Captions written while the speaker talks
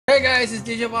Hey guys, it's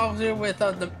DJ Bob here with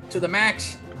the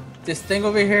max. This thing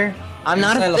over here. I'm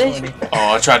not a thing.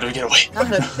 Oh, I tried to get away.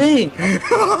 Not a thing.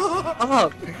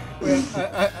 Oh. Wait,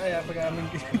 I forgot. I'm in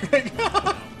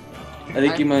I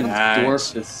think you meant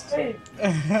dwarfist.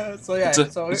 So yeah, It's a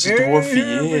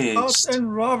dwarfy Cops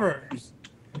and robbers.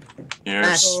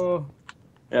 Yes. So,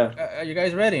 Yeah. are you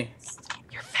guys ready?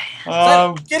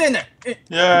 Get in there.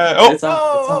 Yeah. Oh. It's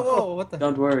off. It's off. Oh, what the?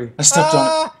 Don't worry. I stepped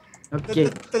on it.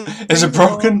 Okay. Is it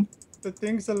broken? The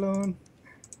thing's alone.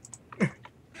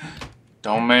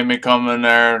 Don't make me come in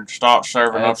there and start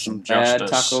serving I up have some bad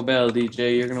justice. Taco Bell,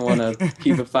 DJ. You're gonna want to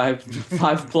keep a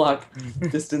five block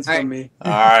distance from me.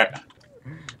 All right.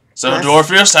 So,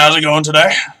 Dwarfiest, how's it going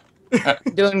today?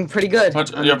 Doing pretty good.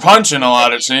 You're punching a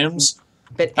lot, it seems.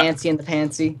 Bit antsy in the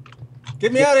pantsy.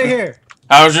 Get me out of here.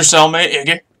 How's your cellmate,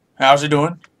 Iggy? How's he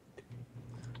doing?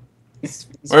 He's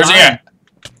Where's he fine. at?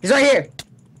 He's right here.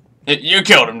 You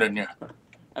killed him, didn't you?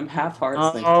 I'm half hearts,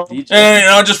 like Oh. DJ. You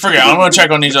know, just forget. I'm gonna check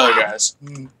on these other guys.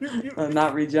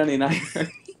 Not regenning either.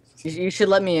 You should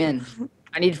let me in.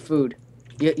 I need food.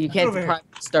 You can't deprive me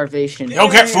of starvation. You'll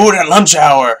get food at lunch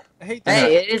hour. I hate that.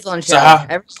 Hey, it is lunch So hour.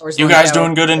 Every hour's You lunch guys hour.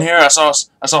 doing good in here? I saw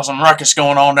some ruckus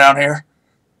going on down here.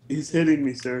 He's hitting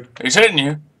me, sir. He's hitting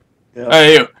you. Yeah.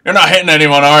 Hey, you're not hitting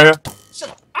anyone, are you? Shut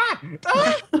up. Ah!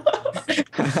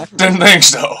 Didn't think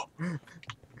so.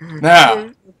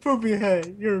 Now, Poopy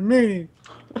head, you're mean.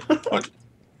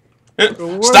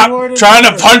 stop trying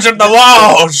to punch at the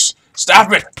walls.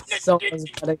 Stop it. Someone's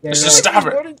gotta get Just right. stop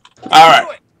it. All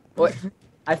right. What?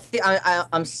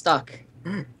 I'm stuck.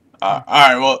 All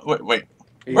right. Well, wait.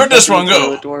 Are you Where'd this stuck in one the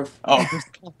go? toilet, dwarf? Oh, I'm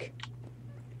stuck.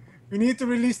 We need to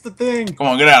release the thing. come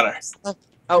on, get out of there.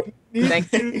 Oh, We need thank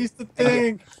to you. release the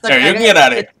thing. Here, you can get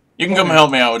out of here. You can come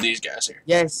help me out with these guys here.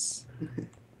 Yes.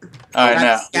 All right,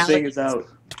 now. The thing is out.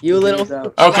 You The little. thing is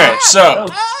out. Okay, so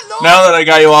now that I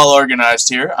got you all organized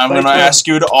here, I'm gonna ask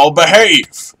you to all behave.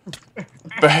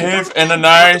 Behave in a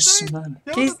nice manner.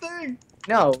 Kill the thing.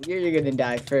 No, you're gonna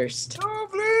die first. Oh,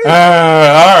 please. All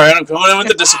right, I'm coming in with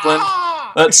the discipline.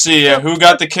 Ah! Let's see, who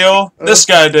got the kill? This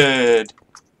guy did.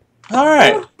 All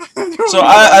right. So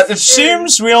it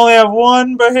seems we only have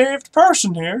one behaved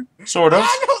person here, sort of.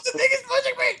 Ah, no, the thing is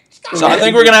pushing me. Stop. So I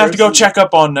think we're gonna have to go check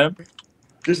up on them.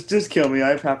 Just kill me. I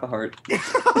have half a heart.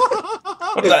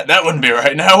 But that wouldn't be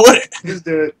right now, would it? Just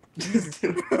do it. Just do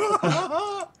it.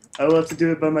 I will have to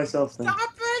do it by myself then. Stop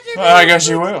pushing me. Well, I guess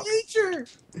you will. Teacher.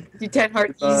 You 10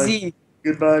 heart easy.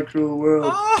 Goodbye, cruel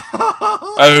world.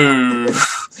 Oh,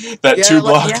 that Yeah,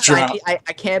 2-block drop. I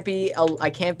can't be.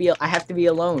 I have to be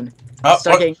alone. Oh,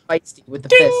 Start what? getting feisty with the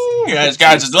fist.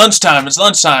 Guys, it's lunchtime. It's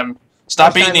lunchtime.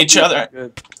 Stop Lunchtime eating each would be other.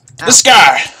 Good. This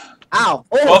guy. Ow!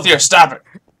 Both Oh, of you, stop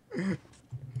it.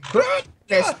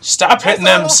 fist. Stop hitting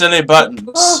them silly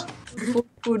buttons.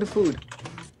 Oh, food.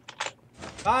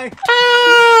 Hi.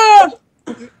 Ah!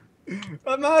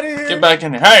 I'm out of here. Get back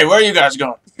in here. Hey, where are you guys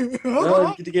going? No,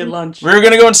 you get to get lunch. We were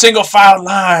gonna go in single file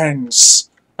lines.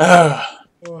 Ugh.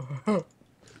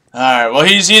 Alright, well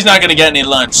he's not gonna get any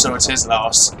lunch, so it's his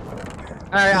loss.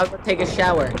 Alright, I'll go take a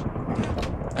shower.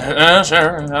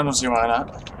 Sure, I don't see why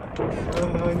not.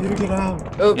 I need to get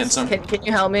out. Get Oops, some- can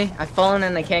you help me? I've fallen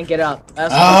and I can't get up.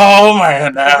 That's Oh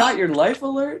man, I got your life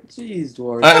alert? Jeez,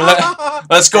 dwarf.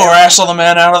 let's go wrestle the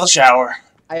man out of the shower.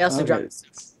 I also Okay. dropped.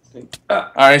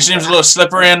 Alright, he seems a little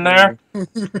slippery in there.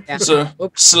 Yeah. So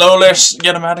Oops. slowly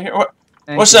get him out of here.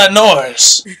 What's that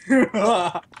noise?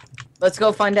 Let's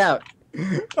go find out.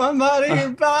 I'm out of here.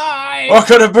 Bye. What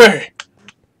could it be?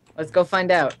 Let's go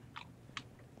find out.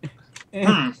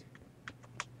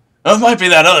 It might be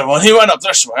that other one. He went up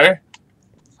this way.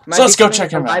 Might So let's be go something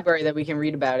check in him the out. library that we can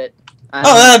read about it. Oh,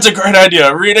 that's a great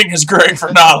idea. Reading is great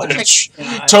for knowledge.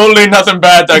 Totally nothing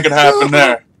bad that could happen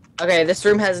there. Okay, this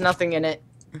room has nothing in it.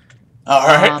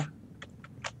 Alright.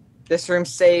 This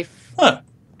room's safe. Huh.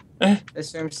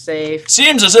 This room's safe.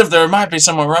 Seems as if there might be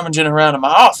someone rummaging around in my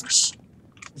office.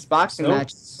 This boxing Nope.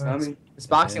 match. I mean, This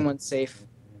boxing one's safe.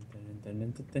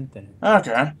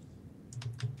 Okay.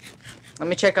 Let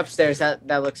me check upstairs. That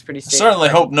looks pretty I safe. certainly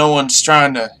hope no one's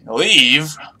trying to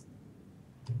leave.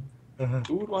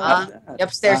 who would want to do that? The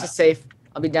upstairs is safe.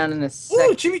 I'll be down in a Ooh, sec.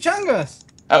 chimichangas.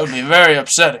 That would be very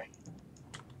upsetting.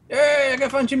 Yay, I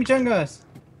got fun chimichangas.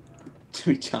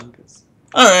 Chimichangas.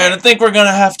 Alright, I think we're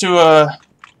gonna have to,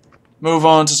 move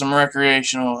on to some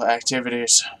recreational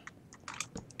activities.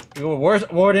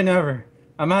 Worst warden ever.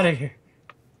 I'm out of here.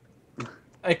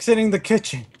 Exiting the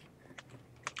kitchen.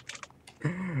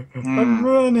 I'm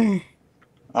running.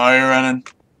 Are you running?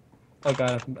 Oh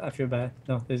god, I feel bad.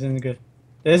 No, this isn't good.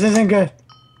 This isn't good.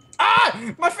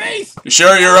 Ah! My face! You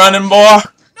sure you're running, boy?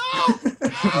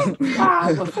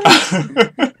 No!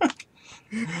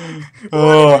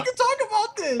 Warden, we can talk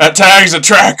about this. That tag's a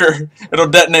tracker. It'll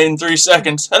detonate in 3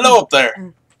 seconds. Hello up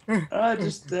there.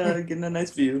 Just getting a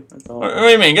nice view. That's all. What do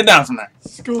you mean? Get down from there.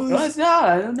 School No, is... it's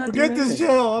not. I'm not Forget doing this anything.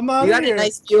 jail. I'm out You of had here. a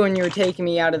nice view when you were taking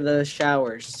me out of the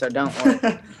showers, so don't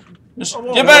worry. Just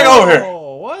Whoa, get back over here.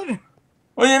 What?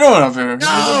 What are you doing up here?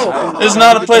 No! This is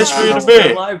not a place for you to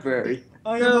be. Library.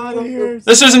 I am out of here.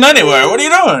 This isn't anywhere. What are you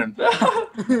doing?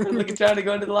 Look at trying to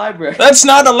go into the library. That's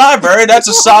not a library. That's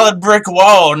a solid brick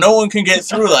wall. No one can get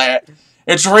through that.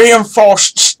 It's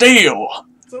reinforced steel.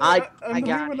 So I I'm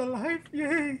got living a life.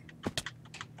 Yay.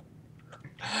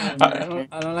 I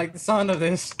I don't like the sound of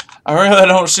this. really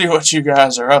don't see what you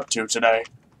guys are up to today.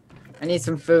 I need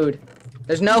some food.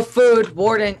 There's no food,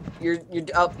 Warden. You're.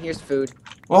 Oh, here's food.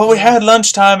 Well, we had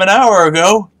lunchtime an hour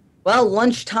ago. Well,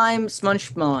 lunchtime,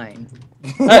 smunch mine.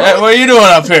 Hey, what are you doing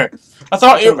up here? I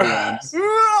thought you...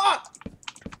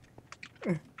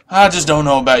 I just don't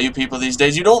know about you people these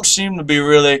days. You don't seem to be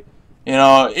really, you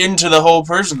know, into the whole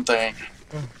prison thing.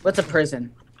 What's a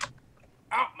prison?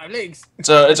 Ow, my legs. It's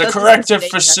a That's corrective a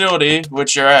mistake. facility,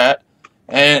 which you're at.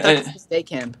 And That's a state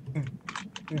camp.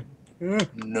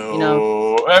 no, You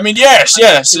know. I mean yes,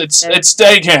 it's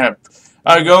day camp.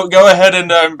 Go ahead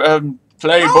and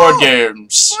play board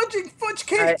games. Fudge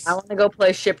Alright, cakes. I want to go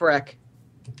play shipwreck.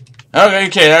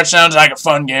 Okay, that sounds like a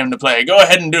fun game to play. Go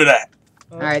ahead and do that.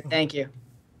 Alright, thank you.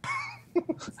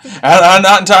 I'm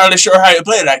not entirely sure how you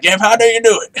play that game. How do you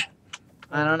do it?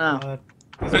 I don't know.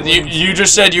 You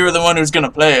just said you were the one who's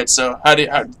gonna play it, so how do you...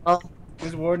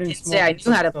 This I warden didn't say I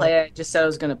knew how to play it. I just said I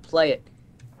was gonna play it.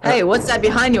 Hey, what's that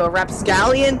behind you? A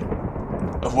rapscallion?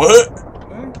 What?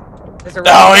 There's a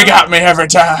Oh, he got me every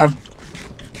time.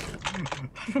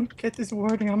 I don't get this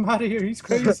warden. I'm out of here. He's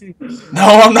crazy.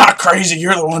 No, I'm not crazy.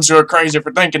 You're the ones who are crazy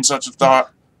for thinking such a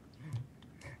thought.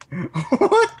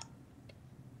 What?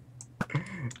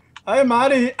 I am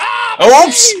out of here. Ah,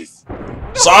 Oops. please!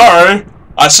 Sorry.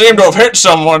 I seem to have hit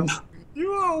someone.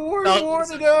 You are the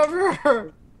worst warden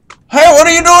ever. Hey, what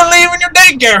are you doing leaving your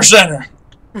daycare center?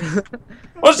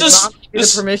 What's Did this? Mom give you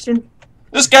the permission?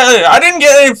 This guy, I didn't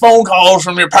get any phone calls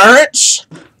from your parents.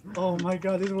 Oh my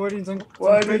god, this warden's on.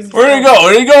 Why crazy did- Where'd he go?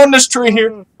 Did he go in this tree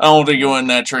here? I don't think he went in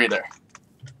that tree there.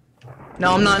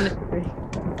 No, I'm not.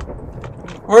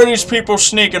 Where are these people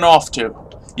sneaking off to?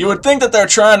 You would think that they're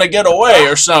trying to get away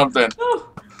or something. Oh,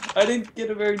 I didn't get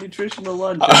a very nutritional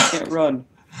lunch. I can't run.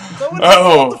 Someone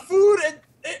Oh. took the food and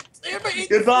everybody ate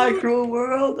the Goodbye, food. cruel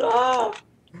world. Ah.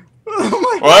 Oh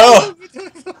my Well,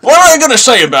 god. what are they gonna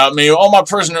say about me? All my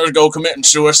prisoners go committing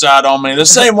suicide on me. The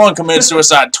same one committed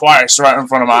suicide twice right in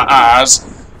front of my eyes.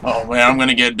 Oh man, I'm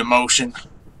gonna get a demotion.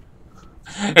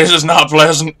 This is not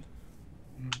pleasant.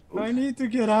 I need to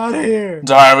get out of here.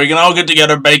 It's alright, we can all get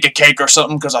together, bake a cake or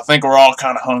something, because I think we're all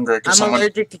kind of hungry. I'm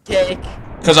allergic to cake.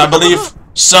 Because I believe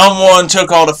someone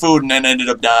took all the food and then ended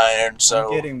up dying, so...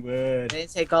 I'm getting wood. I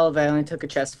didn't take all of it. I only took a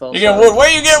chest full. You getting wood? Where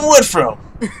are you getting wood from?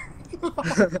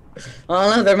 I don't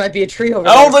know. There might be a tree over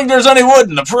I don't there. think there's any wood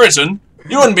in the prison.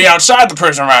 You wouldn't be outside the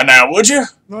prison right now, would you?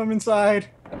 No, I'm inside.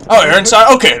 Oh, you're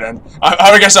inside? Okay, then.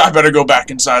 I guess I better go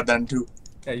back inside then, too.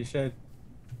 Yeah, you should.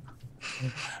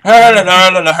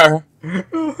 Oh, no.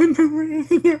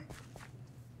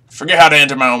 Forget how to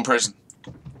enter my own prison.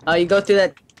 You go through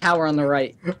that tower on the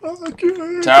right. Town.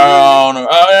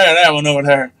 Oh, yeah, that one over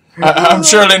there. I'm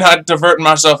surely not diverting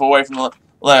myself away from the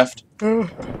left.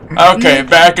 Okay,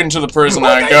 back into the prison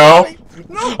I go.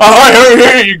 No.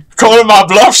 Oh, hey, you calling my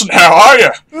bluffs now, are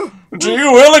you? To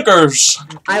you willikers.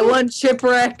 I won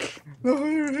shipwreck.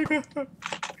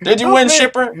 Did you win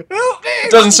Shipwreck? Help me!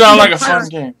 Doesn't sound like a fun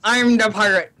game. I'm the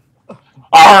pirate.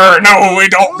 Arr, no, we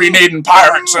don't be needing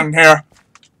pirates in here.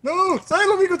 No,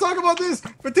 Xylo, we can talk about this.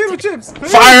 Potato chips.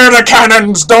 Please. Fire the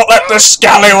cannons! Don't let the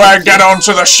scallywag get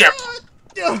onto the ship.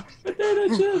 Yeah.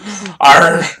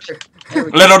 Arr.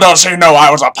 Little does he know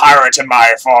I was a pirate in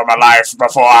my former life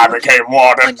before I became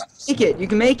warden. Make it. You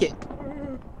can make it.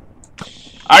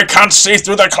 I can't see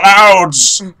through the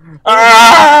clouds.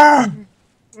 Ah!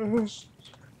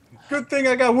 Good thing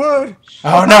I got wood.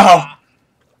 Oh no.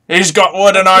 He's got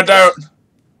wood and I don't.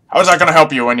 How's that gonna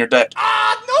help you when you're dead?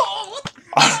 Ah, no. What?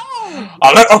 No.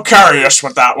 A little curious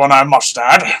with that one, I must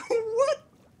add. What?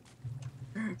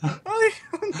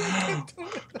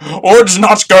 Wood's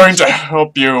not going to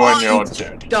help you when you're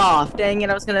dead. Off. Dang it.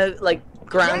 I was gonna, like,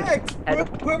 ground. Max,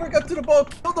 whoever got to the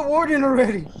boat killed the warden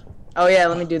already. Oh, yeah.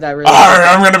 Let me do that really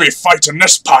I'm gonna be fighting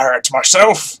this pirate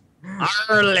myself.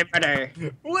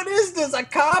 quick. What is this? A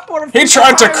cop or a He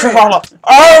tried to pirate? crawl up.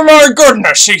 Oh my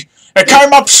goodness, he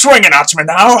came up swinging at me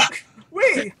now.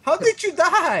 Wait, how did you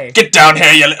die? Get down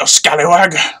here, you little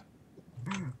scallywag.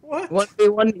 What?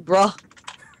 1v1 me, bro.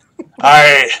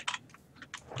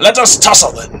 Let us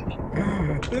tussle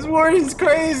then. This warden's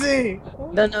crazy.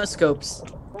 No scopes.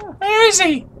 Where is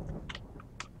he?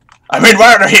 I mean,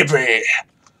 where did he be?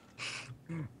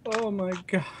 Oh my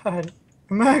god.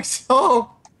 Max,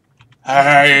 help.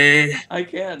 Hey. I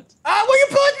can't. Ah, will you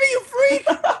punch me, you freak?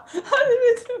 How did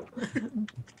it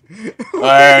do?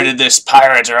 Where did this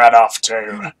pirate run off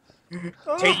to?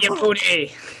 Take your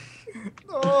booty.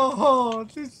 Oh,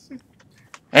 this is...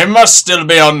 He must still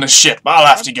be on the ship. I'll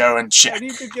have to go and I check.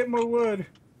 need to get more wood.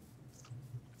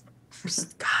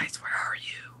 Guys, where are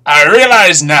you? I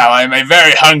realize now I'm a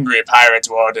very hungry pirate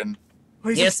warden. Oh,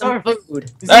 he's Here's some starved.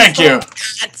 food. He's Thank you.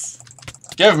 Cats.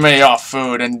 Give me your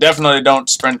food and definitely don't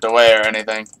sprint away or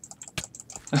anything.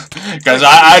 Because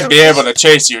I'd be able to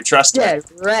chase you, trust me.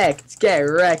 Get wrecked. Get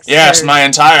wrecked. Yes, sir. my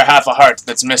entire half a heart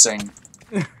that's missing.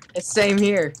 Same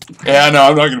here. Yeah, no,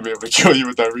 I'm not going to be able to kill you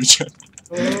with that regen.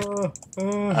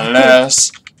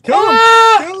 Unless... Kill him!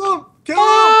 Ah! Kill him! Kill him!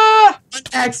 Ah!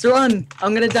 Max, run.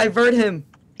 I'm gonna divert him.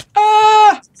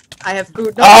 Ah! I have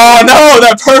food. Oh no,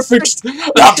 that perfect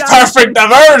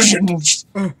diversion!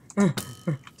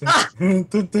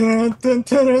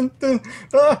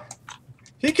 Ah,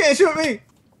 he can't shoot me!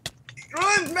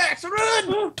 Run, Max,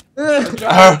 run!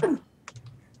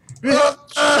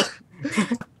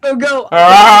 Go.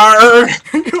 Arr!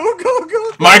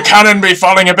 Go! My cannon be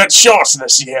falling a bit short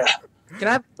this year. Can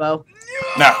I have the bow?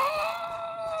 No.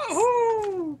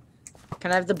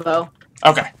 Can I have the bow?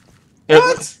 Okay.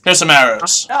 What? Here's some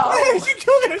arrows. Max, you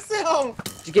killed yourself!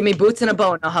 Just give me boots and a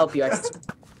bow and I'll help you.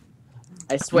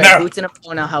 I swear, No. boots and a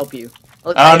bow and I'll help you.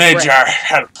 Look, I'll I need swear. your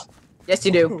help. Yes,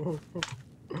 you do.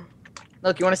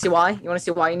 Look, you want to see why? You want to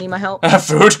see why you need my help?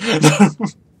 Food?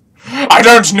 I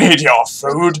don't need your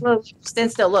food. Look,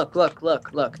 stand still. Look.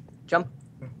 Jump.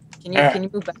 Can you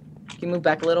move back? Can you move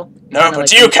back a little? No, Kinda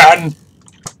but like you can.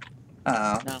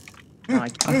 Oh. No, I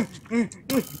can't.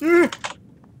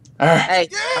 Hey,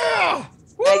 Yeah!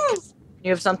 hey, you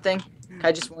have something? Can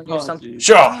I just warn you of something?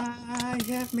 Sure. I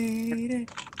have made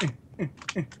it.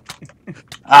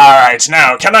 Alright,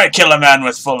 now, can I kill a man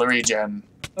with full regen?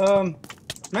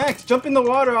 Max, jump in the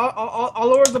water. I'll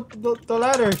lower the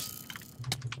ladders.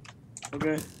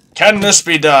 Okay. Can this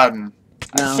be done?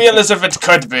 No. I feel as if it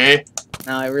could be,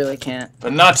 No, I really can't.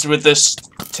 but not with this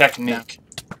technique.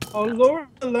 I'll lower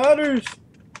the ladders.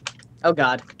 Oh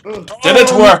God. Did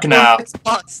it work now? It's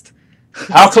bust.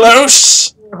 How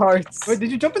close? Hearts. Wait,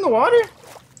 did you jump in the water?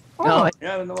 No,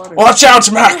 Yeah, I'm in the water. Watch out,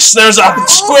 Max! There's a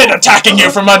squid attacking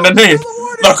you from underneath!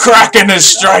 The Kraken is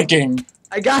striking!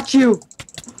 I got you.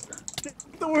 Get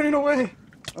the warden away.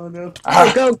 Oh no.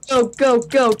 Ah, Go.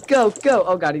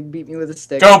 Oh God, he beat me with a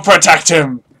stick. go protect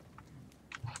him!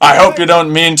 I hope you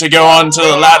don't mean to go onto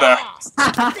the ladder.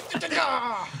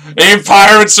 You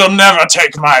pirates will never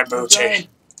take my booty.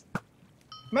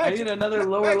 Max, I need another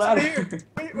lower Max, ladder. Here.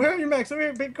 Wait, where are you, Max? Over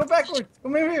here. Go backwards.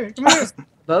 Come over here. Come here.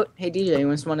 Boat? Hey DJ, you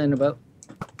want to swan in a boat?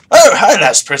 Oh, hi,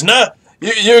 last prisoner.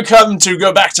 You come to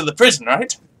go back to the prison,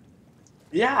 right?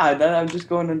 Yeah, I'm just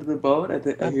going into the boat. I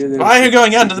hear there's Why are you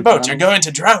going under the boat? drown. You're going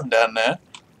to drown down there.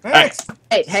 Max.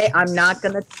 Hey, I'm not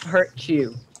gonna hurt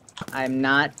you. I'm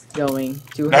not going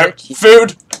to No, hurt you.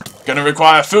 food. Gonna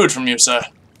require food from you, sir.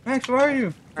 Max, where are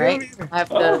you? Get Right? over here. I have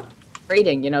to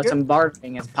trading, some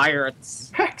bartering as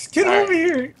pirates. Max, get over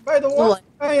here. By the Well, water.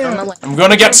 I On the am. land. I'm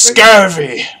gonna get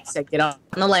scurvy. Say, get on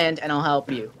the land and I'll help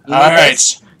you. You need Alright.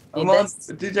 this? I'm Need on, this?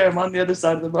 DJ, I'm on the other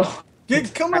side of the boat.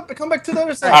 Come back to the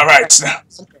other side. Alright.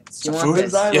 You want Food?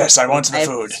 this? Yes, I want the I have-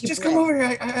 food. Just come over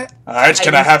here. Alright,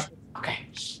 can I have... Okay.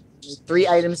 3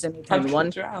 items in I'm return. One.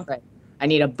 drown. Right. I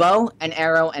need a bow, an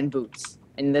arrow, and boots.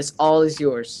 And this all is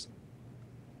yours.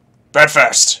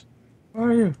 Breakfast. Where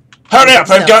are you? Hurry up,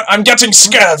 I'm getting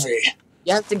scurvy.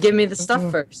 You have to give me the stuff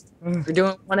first. We're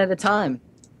doing one at a time.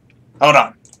 Hold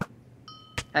on.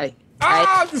 Hey.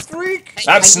 Ah, this freak! Hey,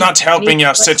 That's I need- not I helping need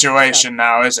your to- situation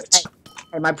now, is it?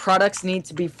 Hey, my products need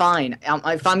to be fine.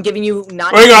 If I'm giving you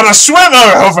not... We got a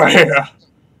swimmer over here!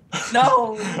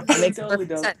 No! Makes You totally perfect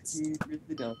don't. sense. You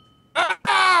really don't.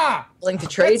 Ah! willing to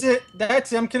trade.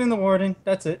 That's it. I'm killing the warden.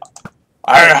 That's it.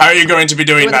 How are you going to be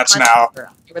doing that now?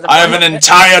 I have an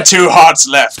entire. entire 2 hearts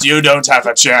left. You don't have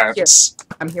a chance.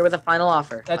 I'm here with a final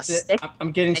offer. That's a it. Stick,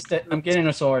 I'm getting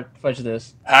a sword. Fudge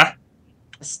this. Huh?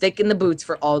 a stick in the boots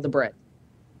for all the bread.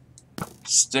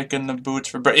 Stick in the boots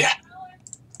for bread. Yeah.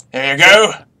 Here you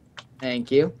go.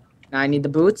 Thank you. Now I need the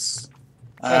boots.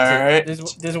 Alright.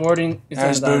 This warden is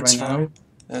There's gonna die boots right for now. me.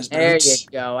 There's There boots. you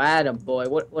go. Attaboy.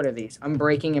 What are these?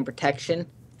 Unbreaking and protection.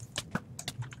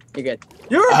 You're good.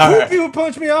 You're a Alright. poopy who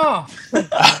punched me off.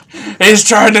 He's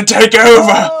trying to take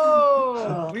over.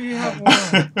 Oh, we have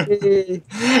one.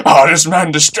 Oh, this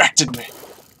man distracted me.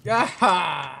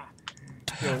 Yeah.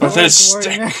 With his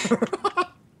stick.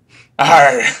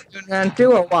 Arr.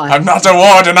 Do or what? I'm not a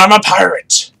warden, I'm a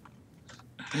pirate.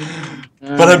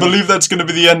 But I believe that's going to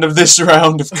be the end of this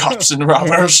round of cops and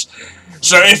robbers.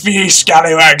 So if ye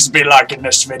scallywags be liking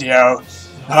this video,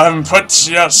 put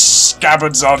your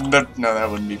scabbards on the... No, that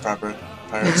wouldn't be proper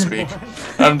pirate speak.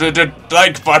 The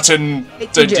like button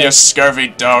to your scurvy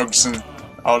dogs and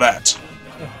all that.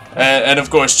 And of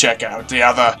course check out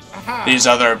these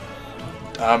other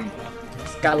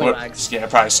Scallywags. Yeah,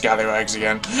 probably scallywags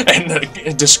again. And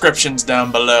the descriptions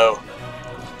down below.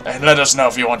 And let us know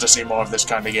if you want to see more of this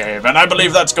kind of game. And I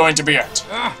believe that's going to be it.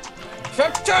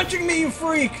 Stop touching me, you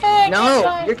freak!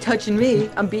 No, you're touching me.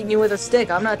 I'm beating you with a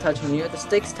stick. I'm not touching you. The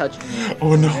stick's touching me.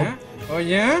 Oh no. Yeah? Oh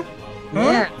yeah? Huh?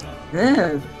 Yeah.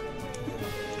 Yeah.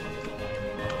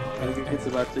 I think it's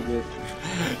about to get...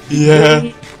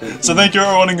 Yeah. So thank you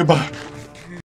everyone and goodbye.